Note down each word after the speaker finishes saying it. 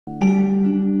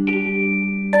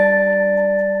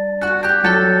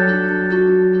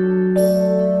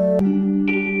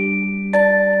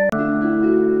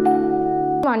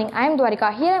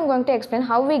Duvarikaa. Here I am going to explain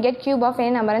how we get cube of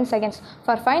any number in seconds.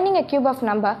 For finding a cube of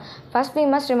number, first we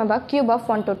must remember cube of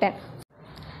 1 to 10.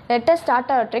 Let us start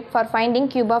our trick for finding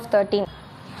cube of 13.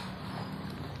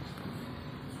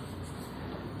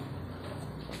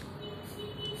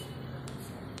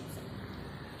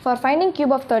 For finding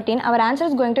cube of 13, our answer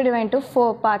is going to divide into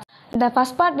 4 parts. The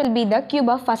first part will be the cube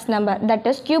of first number, that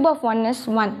is cube of 1 is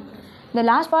 1. The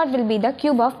last part will be the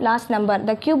cube of last number,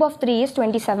 the cube of 3 is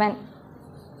 27.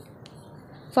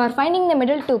 For finding the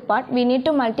middle two part, we need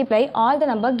to multiply all the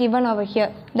number given over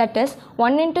here, that is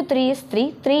 1 into 3 is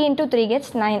 3, 3 into 3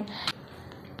 gets 9.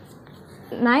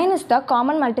 9 is the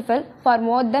common multiple for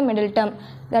both the middle term.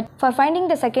 That for finding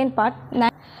the second part,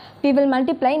 we will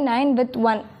multiply 9 with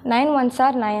 1. 9 ones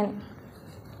are 9.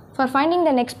 For finding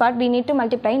the next part, we need to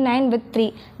multiply 9 with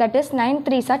 3. That is 9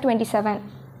 3s are 27.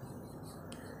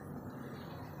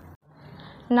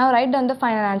 Now write down the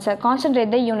final answer.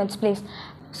 Concentrate the units place.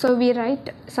 So we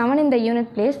write 7 in the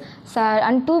unit place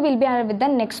and 2 will be added with the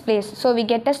next place. So we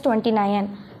get as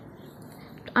 29.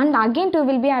 And again 2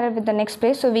 will be added with the next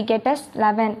place. So we get as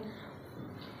 11.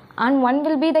 And 1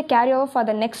 will be the carryover for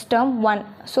the next term 1.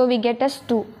 So we get as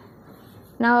 2.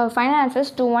 Now our final answer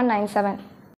is 2197.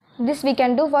 This we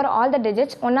can do for all the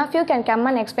digits. One of you can come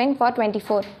and explain for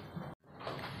 24.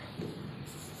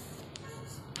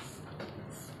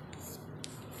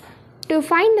 To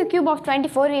find the cube of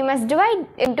 24, we must divide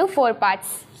into 4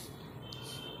 parts.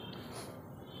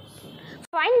 To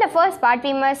find the first part,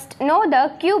 we must know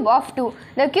the cube of 2.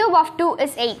 The cube of 2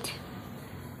 is 8.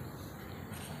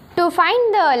 To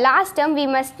find the last term, we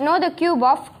must know the cube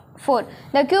of 4.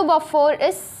 The cube of 4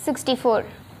 is 64.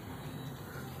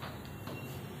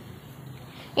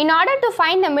 In order to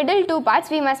find the middle two parts,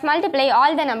 we must multiply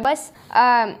all the numbers.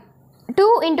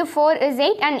 2 into 4 is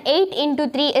 8 and 8 into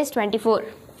 3 is 24.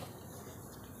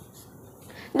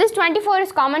 This 24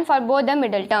 is common for both the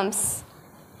middle terms.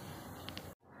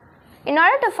 In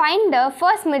order to find the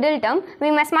first middle term,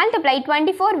 we must multiply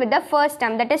 24 with the first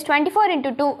term, that is 24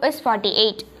 into 2 is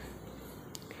 48.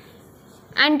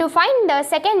 And to find the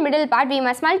second middle part, we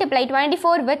must multiply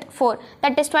 24 with 4,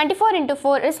 that is 24 into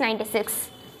 4 is 96.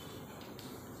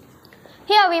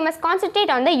 Here we must concentrate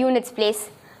on the units place.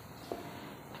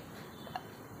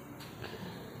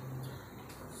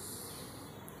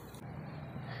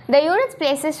 The units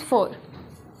place is 4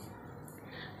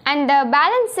 and the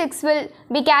balance 6 will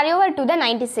be carried over to the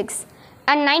 96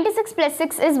 and 96 plus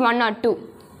 6 is 102.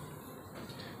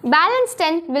 Balance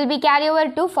 10 will be carried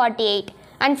over to 48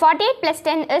 and 48 plus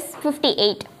 10 is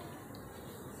 58.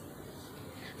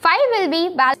 5 will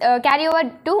be carried over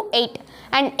to 8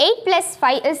 and 8 plus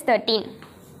 5 is 13.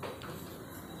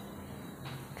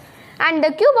 And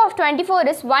the cube of 24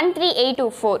 is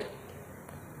 13824.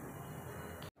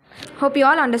 Hope you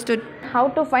all understood how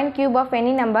to find cube of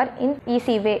any number in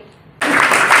easy way.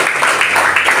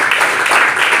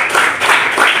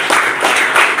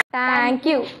 Thank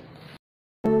you.